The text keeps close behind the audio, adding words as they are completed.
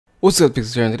What's up,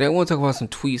 Pixel? Today I want to talk about some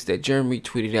tweets that Jeremy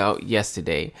tweeted out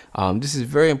yesterday. This is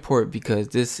very important because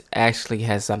this actually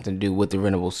has something to do with the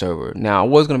rentable server. Now, I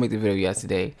was going to make the video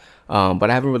yesterday, but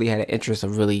I haven't really had an interest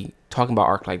of really talking about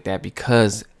Arc like that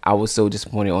because I was so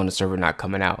disappointed on the server not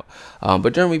coming out.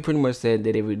 But Jeremy pretty much said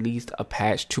that they released a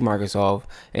patch to Microsoft,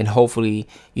 and hopefully,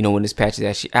 when this patch is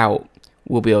actually out,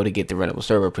 we'll be able to get the rentable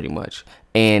server pretty much.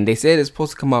 And they said it's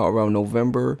supposed to come out around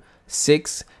November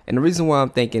 6th. And the reason why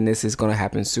I'm thinking this is going to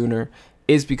happen sooner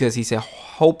is because he said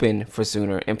hoping for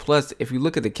sooner. And plus, if you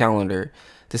look at the calendar,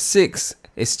 the 6th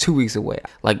is 2 weeks away.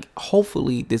 Like,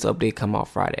 hopefully this update come out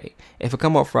Friday. If it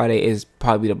come out Friday, is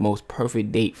probably the most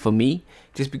perfect date for me,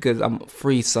 just because I'm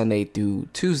free Sunday through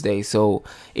Tuesday. So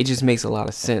it just makes a lot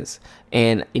of sense.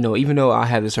 And, even though I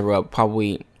have this server up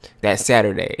probably that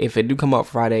Saturday, if it do come out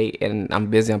Friday and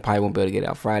I'm busy, I probably won't be able to get it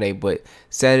out Friday. But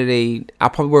Saturday, I'll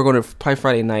probably work on it probably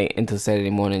Friday night until Saturday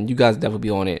morning. You guys definitely be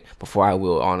on it before I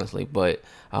will, honestly. But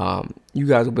you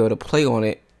guys will be able to play on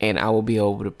it, and I will be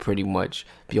able to pretty much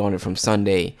be on it from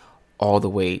Sunday all the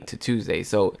way to Tuesday.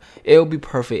 So it'll be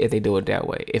perfect if they do it that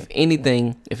way. If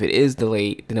anything, if it is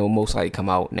delayed, then it will most likely come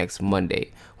out next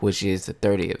Monday, which is the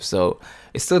 30th. So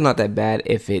it's still not that bad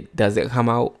if it doesn't come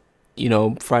out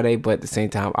Friday, but at the same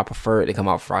time, I prefer it to come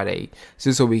out Friday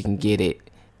just so we can get it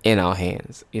in our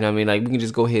hands. You know what I mean? Like, we can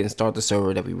just go ahead and start the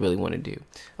server that we really want to do.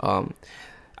 I'm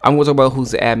going to talk about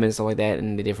who's the admin and stuff like that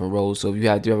and the different roles. So if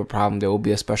you do have a problem, there will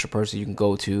be a special person you can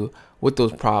go to with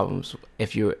those problems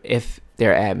if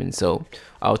they're admin. So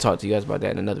I'll talk to you guys about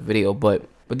that in another video. But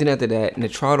then after that,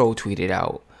 Nitrado tweeted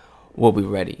out, "We'll be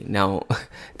ready." Now,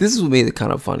 this is what made it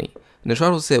kind of funny.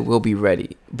 Nitrado said we'll be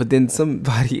ready, but then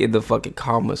somebody in the fucking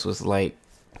comments was like,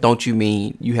 "Don't you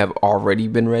mean you have already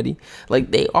been ready?" Like,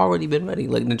 they already been ready.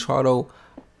 Like, Nitrado,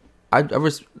 I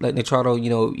was like Nitrado,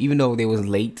 even though they was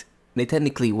late, they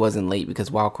technically wasn't late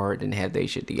because Wildcard didn't have their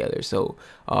shit together. So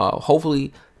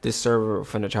hopefully this server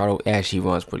for Nitrado actually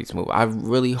runs pretty smooth. I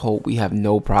really hope we have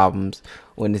no problems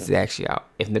when this is actually out.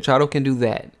 If Nitrado can do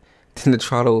that, then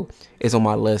Nitrado is on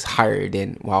my list higher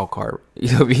than Wildcard.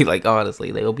 Like,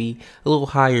 honestly, they'll be a little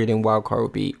higher than Wildcard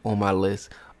would be on my list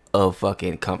of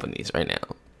fucking companies right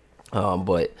now.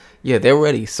 But yeah, they're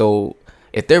ready. So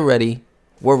if they're ready,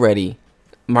 we're ready.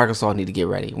 Microsoft need to get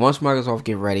ready. Once Microsoft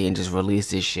get ready and just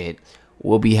release this shit,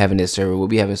 we'll be having this server. We'll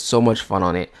be having so much fun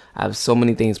on it. I have so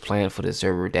many things planned for this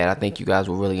server that I think you guys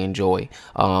will really enjoy.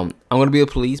 I'm gonna be a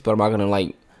police, but I'm not gonna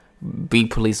like be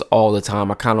police all the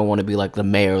time. I kind of want to be like the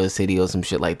mayor of the city or some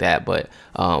shit like that. But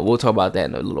we'll talk about that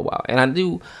in a little while. And I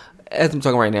do, as I'm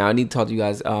talking right now, I need to talk to you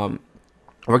guys. I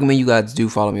recommend you guys do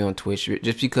follow me on Twitch,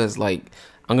 just because like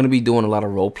I'm gonna be doing a lot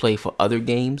of role play for other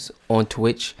games on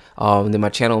Twitch. Then my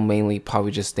channel mainly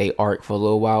probably just stay Arc for a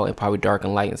little while, and probably Dark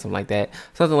and Light and something like that.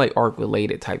 Something like Arc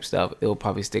related type stuff. It'll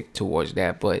probably stick towards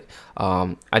that. But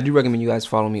I do recommend you guys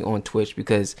follow me on Twitch,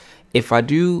 because if I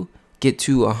do get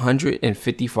to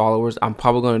 150 followers, I'm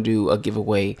probably going to do a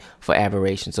giveaway for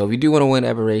Aberration. So if you do want to win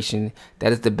Aberration,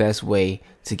 that is the best way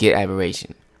to get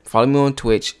Aberration. Follow me on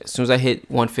Twitch. As soon as I hit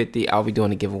 150, I'll be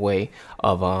doing a giveaway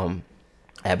of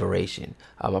Aberration.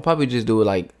 I'll probably just do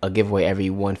like a giveaway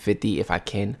every 150 if I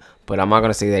can, but I'm not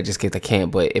gonna say that just because I can't.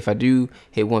 But if I do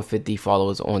hit 150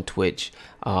 followers on Twitch,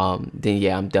 then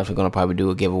yeah, I'm definitely gonna probably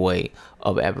do a giveaway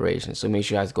of Aberration. So make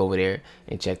sure you guys go over there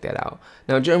and check that out.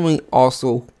 Now, Jeremy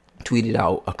also tweeted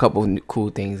out a couple of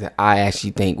cool things that I actually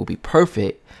think will be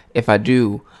perfect if I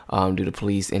do do the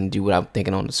police and do what I'm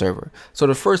thinking on the server. So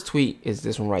the first tweet is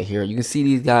this one right here. You can see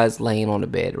these guys laying on the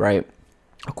bed, right?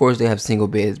 Of course, they have single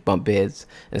beds, bunk beds,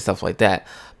 and stuff like that.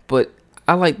 But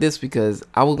I like this because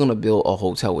I was gonna build a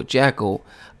hotel with Jackal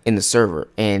in the server,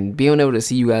 and being able to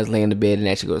see you guys lay in the bed and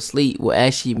actually go to sleep will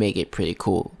actually make it pretty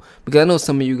cool. Because I know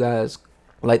some of you guys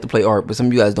like to play Arc, but some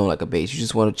of you guys don't like a base. You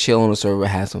just want to chill on the server,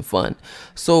 have some fun.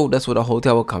 So that's where the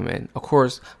hotel will come in. Of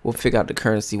course, we'll figure out the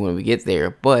currency when we get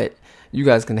there, but you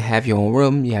guys can have your own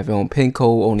room, you have your own pin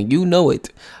code, only you know it.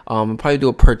 And probably do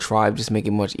it per tribe, just make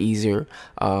it much easier.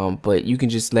 But you can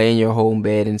just lay in your home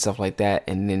bed and stuff like that,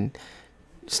 and then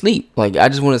sleep. Like, I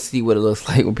just want to see what it looks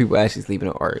like when people actually sleep in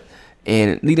an Arc.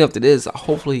 And leading up to this,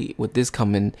 hopefully with this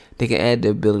coming, they can add the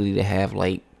ability to have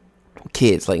like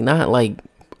kids, like not like,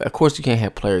 of course you can't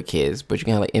have player kids, but you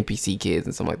can have like NPC kids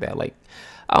and something like that. Like,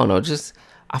 I don't know, just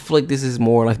I feel like this is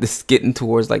more like this getting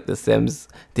towards like the Sims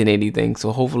than anything.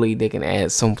 So hopefully they can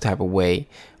add some type of way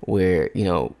where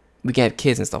we can have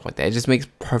kids and stuff like that. It just makes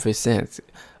perfect sense.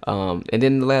 And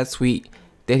then the last tweet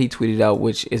that he tweeted out,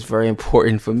 which is very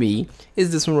important for me,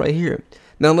 is this one right here.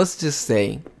 Now let's just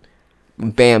say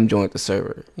Bam joined the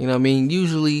server. You know what I mean?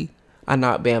 Usually I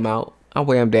knock Bam out, I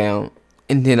weigh him down,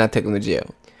 and then I take him to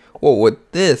jail. Well,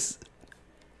 with this,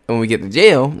 when we get to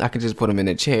jail, I can just put them in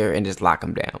a chair and just lock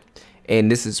them down.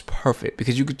 And this is perfect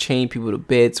because you could chain people to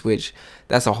beds, which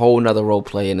that's a whole nother role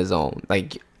play in its own.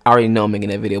 Like, I already know I'm making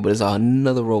that video, but it's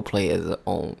another role play as its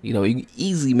own. You know, you can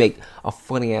easily make a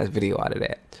funny ass video out of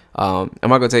that. I'm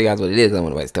not gonna tell you guys what it is. I don't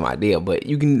want to waste my idea, but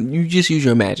you just use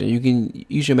your imagination. You can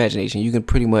use your imagination. You can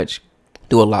pretty much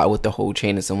do a lot with the whole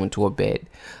chaining someone to a bed.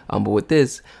 But with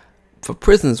this, for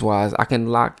prisons wise, I can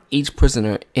lock each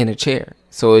prisoner in a chair,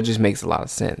 so it just makes a lot of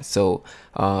sense. So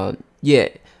yeah,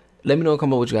 let me know,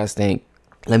 comment what you guys think.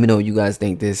 Let me know if you guys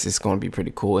think this is going to be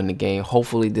pretty cool in the game.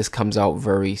 Hopefully this comes out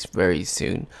very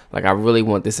soon. Like, I really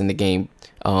want this in the game.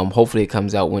 Hopefully it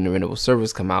comes out when the rentable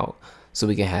servers come out, so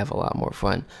we can have a lot more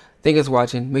fun. Thank you guys for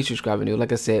watching. Make sure you subscribe and new.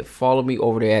 Like I said, follow me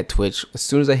over there at Twitch. As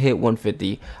soon as I hit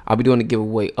 150, I'll be doing a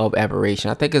giveaway of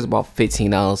Aberration. I think it's about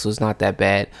 $15, so it's not that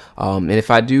bad. And if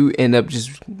I do end up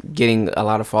just getting a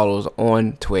lot of followers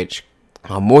on Twitch,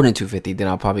 more than 250, then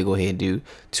I'll probably go ahead and do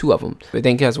 2 of them. But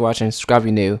thank you guys for watching. Subscribe if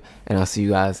you're new, and I'll see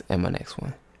you guys in my next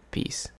one. Peace.